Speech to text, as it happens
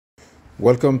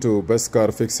Welcome to Best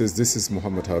Car Fixes. This is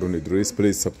Muhammad Harun Idris.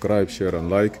 Please subscribe, share, and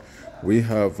like. We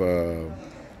have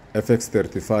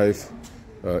FX35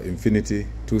 Infiniti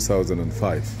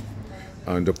 2005,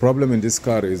 and the problem in this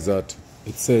car is that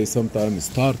it says sometimes it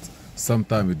starts,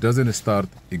 sometimes it doesn't start.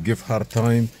 It gives hard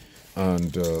time,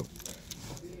 and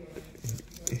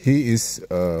he is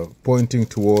pointing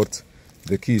towards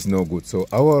the key is no good. So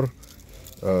our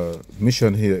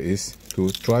mission here is to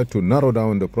try to narrow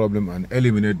down the problem and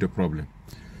eliminate the problem.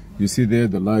 You see there,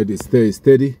 the light is stay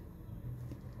steady.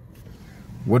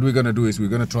 What we're going to do is we're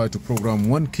going to try to program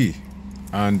one key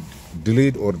and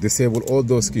delete or disable all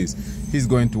those keys. He's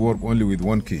going to work only with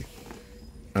one key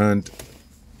and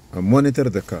monitor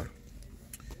the car.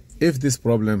 If this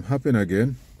problem happen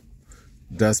again,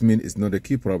 that means it's not a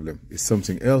key problem, it's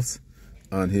something else,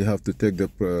 and he have to take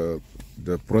the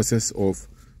process of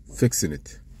fixing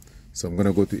it. So I'm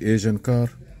gonna go to Asian car.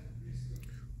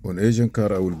 On Asian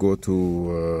car, I will go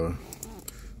to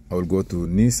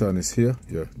Nissan is here.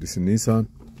 Yeah, this is Nissan,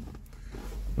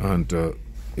 and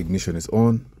ignition is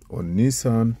on. On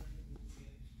Nissan,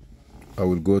 I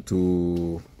will go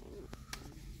to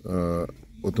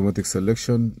automatic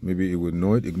selection. Maybe it will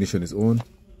know it. Ignition is on.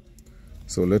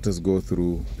 So let us go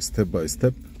through step by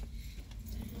step.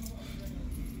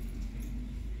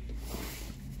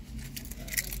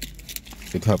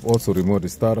 It have also remote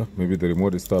starter. Maybe the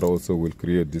remote starter also will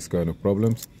create this kind of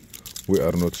problems. We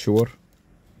are not sure.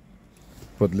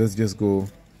 But let's just go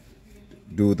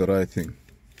do the right thing.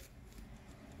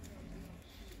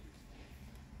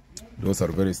 Those are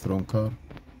very strong car.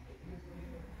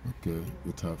 Okay,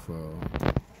 it have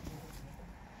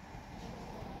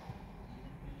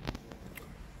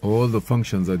all the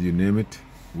functions that you name it,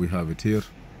 we have it here.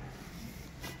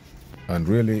 And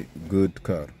really good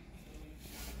car.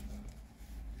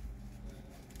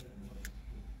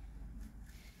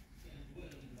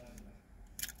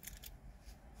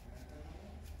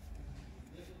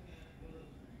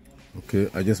 Okay,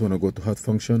 I just want to go to hot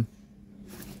function.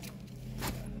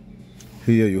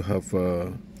 Here you have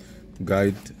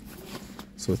guide.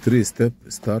 So 3-step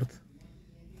start.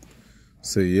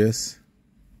 Say yes.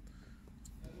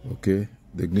 Okay,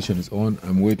 the ignition is on.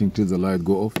 I'm waiting till the light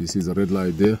go off. You see the red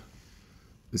light there.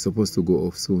 It's supposed to go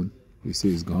off soon. You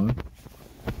see it's gone.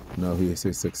 Now here it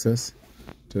says success.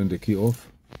 Turn the key off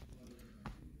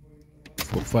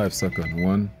for 5 seconds.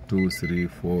 1, 2, 3,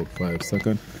 4, 5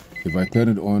 seconds. If I turn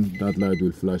it on, that light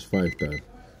will flash 5 times.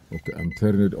 Okay, I'm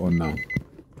turning it on now.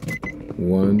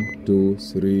 1, 2,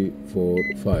 3, 4,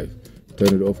 5.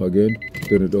 Turn it off again.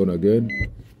 Turn it on again.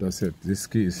 That's it. This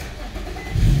key is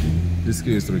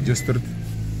registered.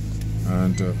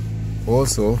 And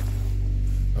also,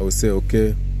 I will say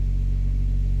okay.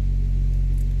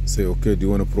 Say okay. Do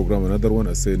you want to program another one?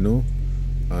 I say no.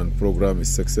 And program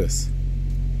is success.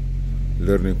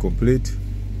 Learning complete.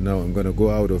 Now I'm gonna go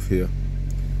out of here.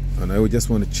 And I would just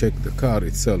want to check the car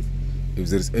itself if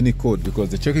there is any code, because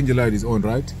the check engine light is on,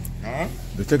 right? Huh?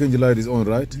 The check engine light is on,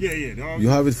 right? Yeah. No, you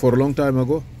have it for a long time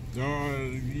ago?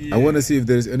 yeah. I want to see if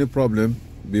there is any problem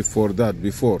before that.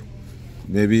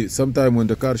 Maybe sometime when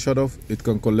the car shut off, it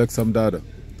can collect some data.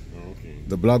 Okay.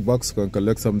 The black box can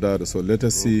collect some data. So let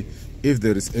us see if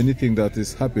there is anything that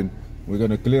is happening. We're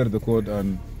going to clear the code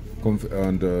and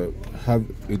have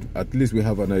it, at least we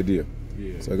have an idea.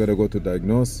 Yeah. So I got to go to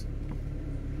diagnose.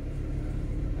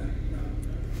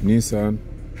 Nissan,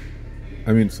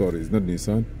 sorry, it's not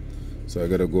Nissan, so I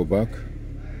gotta go back.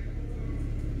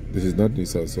 This is not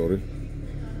Nissan, sorry.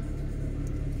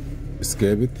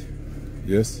 Escape it,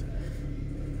 yes.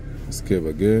 Escape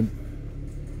again.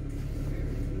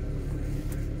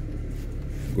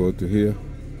 Go to here,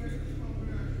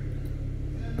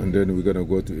 and then we're gonna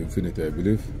go to Infiniti, I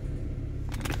believe.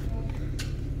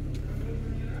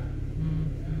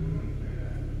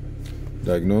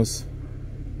 Diagnose.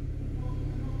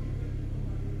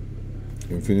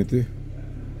 Infiniti.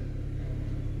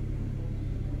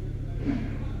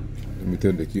 Let me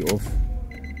turn the key off.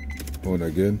 On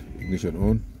again. Ignition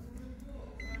on.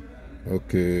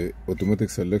 Okay. Automatic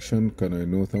selection. Can I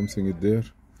know something is there?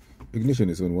 Ignition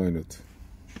is on. Why not?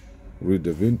 Read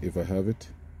the VIN if I have it.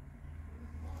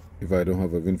 If I don't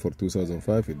have a VIN for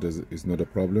 2005, it's not a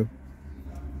problem.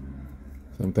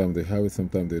 Sometimes they have it,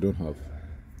 sometimes they don't have.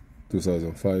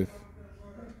 2005.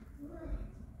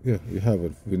 Yeah, you have a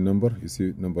VIN number. You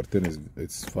see number 10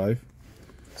 it's 5.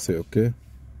 Say okay.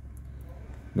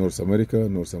 North America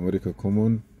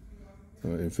common.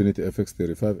 Infiniti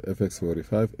FX35,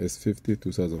 FX45, S50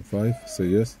 2005. Say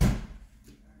yes.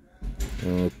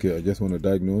 Okay, I just want to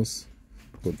diagnose.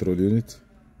 Control unit.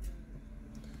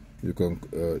 You can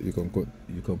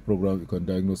program. You can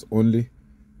diagnose only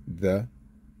the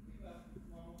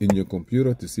in your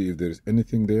computer to see if there is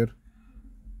anything there.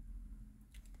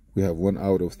 We have 1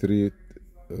 out of 3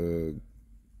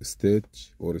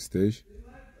 stage.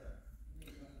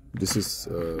 This is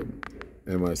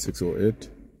MI608.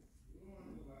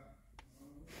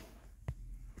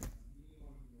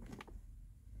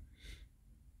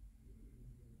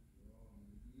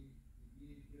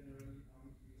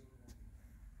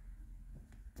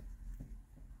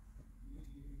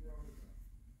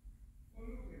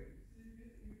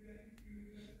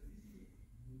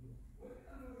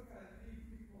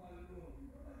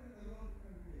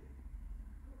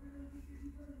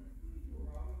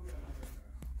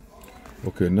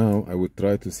 Okay, now I would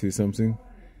try to see something.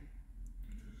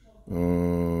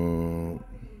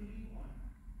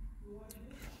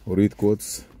 Read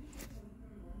codes.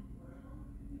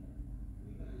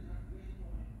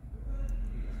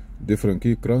 Different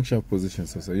key, crankshaft position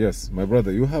sensor. Yes, my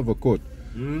brother, you have a code.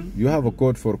 You have a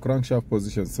code for crankshaft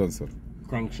position sensor.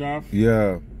 Crankshaft?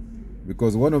 Yeah,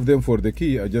 because one of them for the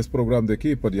key, I just programmed the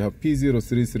key, but you have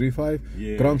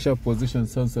P0335 crankshaft position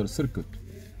sensor circuit.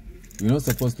 You're not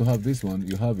supposed to have this one,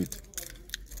 you have it.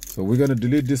 So we're gonna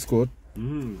delete this code,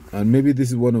 and maybe this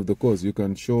is one of the codes. You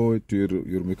can show it to your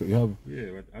you have.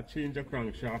 Yeah, but I changed the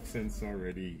crankshaft sensor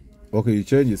already. Okay, you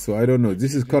change it, so I don't know.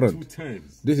 This is current. 2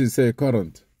 times. This is say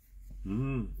current.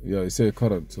 Yeah, it say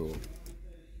current, so.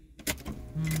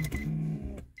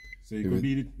 So it could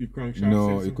be the crankshaft no,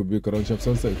 sensor? it could be crankshaft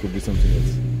sensor, it could be something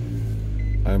else.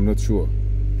 I'm not sure.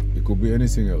 It could be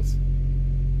anything else.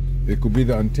 It could be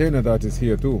the antenna that is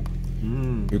here too.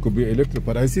 It could be electric,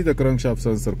 but I see the crankshaft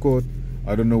sensor code.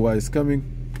 I don't know why it's coming.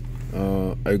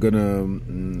 I'm gonna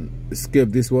escape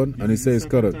this one, and it says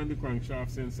current. The crankshaft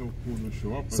sensor code will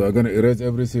show up. So I'm gonna erase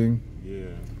everything.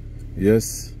 Yeah.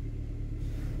 Yes.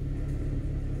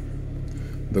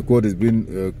 The code has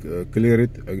been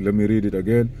cleared. Let me read it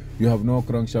again. You have no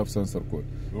crankshaft sensor code.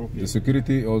 Okay. The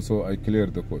security also, I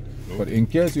cleared the code. Okay. But in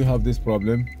case you have this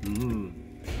problem,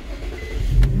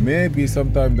 maybe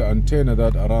sometime the antenna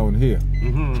that around here,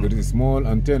 there is a small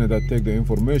antenna that take the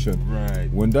information. Right.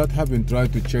 When that happen, try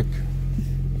to check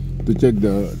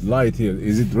the light here.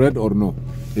 Is it red or no?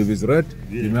 If it's red,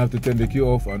 you may have to turn the key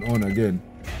off and on again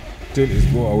till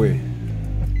it go away.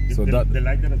 So the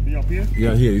light that has been up here?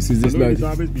 Yeah, here you see this light. It's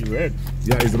always be red.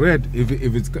 Yeah, it's red.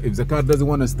 If the car doesn't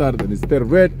want to start and it's still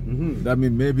red, that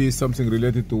means maybe something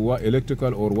related to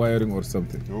electrical or wiring or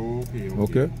something.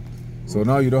 Okay. So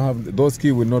now you don't have those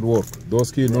keys will not work.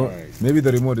 Those keys maybe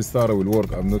the remote starter will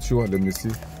work. I'm not sure. Let me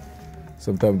see.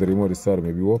 Sometimes the remote starter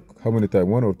maybe work. How many times?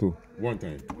 1 or 2? 1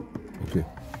 time. Okay.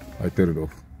 I turn it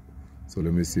off. So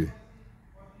let me see.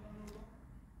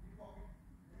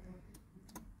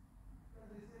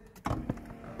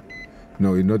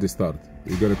 No, it's not the start.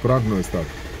 You got a crank, no start.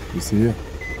 You see here?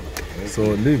 So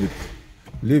leave it.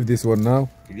 Leave this one now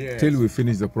till we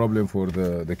finish the problem for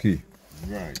the key.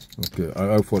 Right. Okay.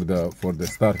 For the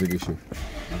starting issue.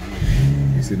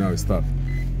 You see now it start.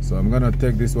 So I'm gonna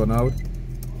take this one out.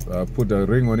 Put a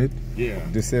ring on it. Yeah.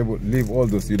 Disable. Leave all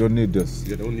those. You don't need this.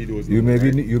 You don't need those. You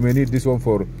may need this one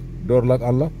for door lock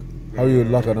unlock. How you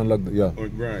lock and unlock?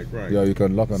 Right. Yeah, you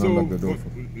can lock and unlock the door.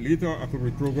 Later I could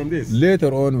reprogram this.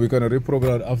 Later on, we're gonna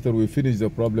reprogram after we finish the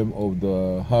problem of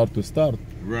the hard to start.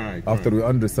 Right. After we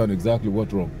understand exactly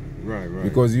what's wrong. Right.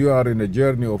 Because you are in a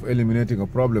journey of eliminating a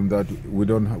problem that we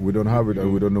don't have it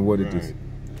and we don't know what it is.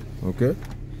 Okay.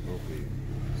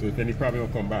 So if any problem will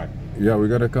come back. Yeah, we're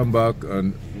gonna come back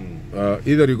and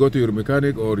either you go to your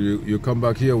mechanic or you come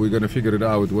back here. We're gonna figure it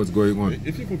out what's going on.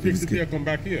 If you can fix it here, come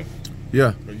back here.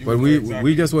 Yeah, but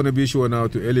we just want to be sure now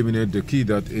to eliminate the key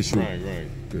that issue. Right.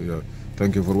 Okay, yeah.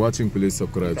 Thank you for watching. Please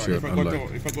subscribe, share, and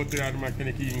like. If I go to the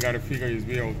mechanic, you got to figure his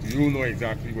way out. You know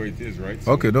exactly where it is, right?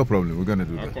 So okay, no problem. We're gonna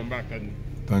do that. I'll come back and.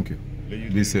 Thank you.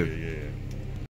 Be safe.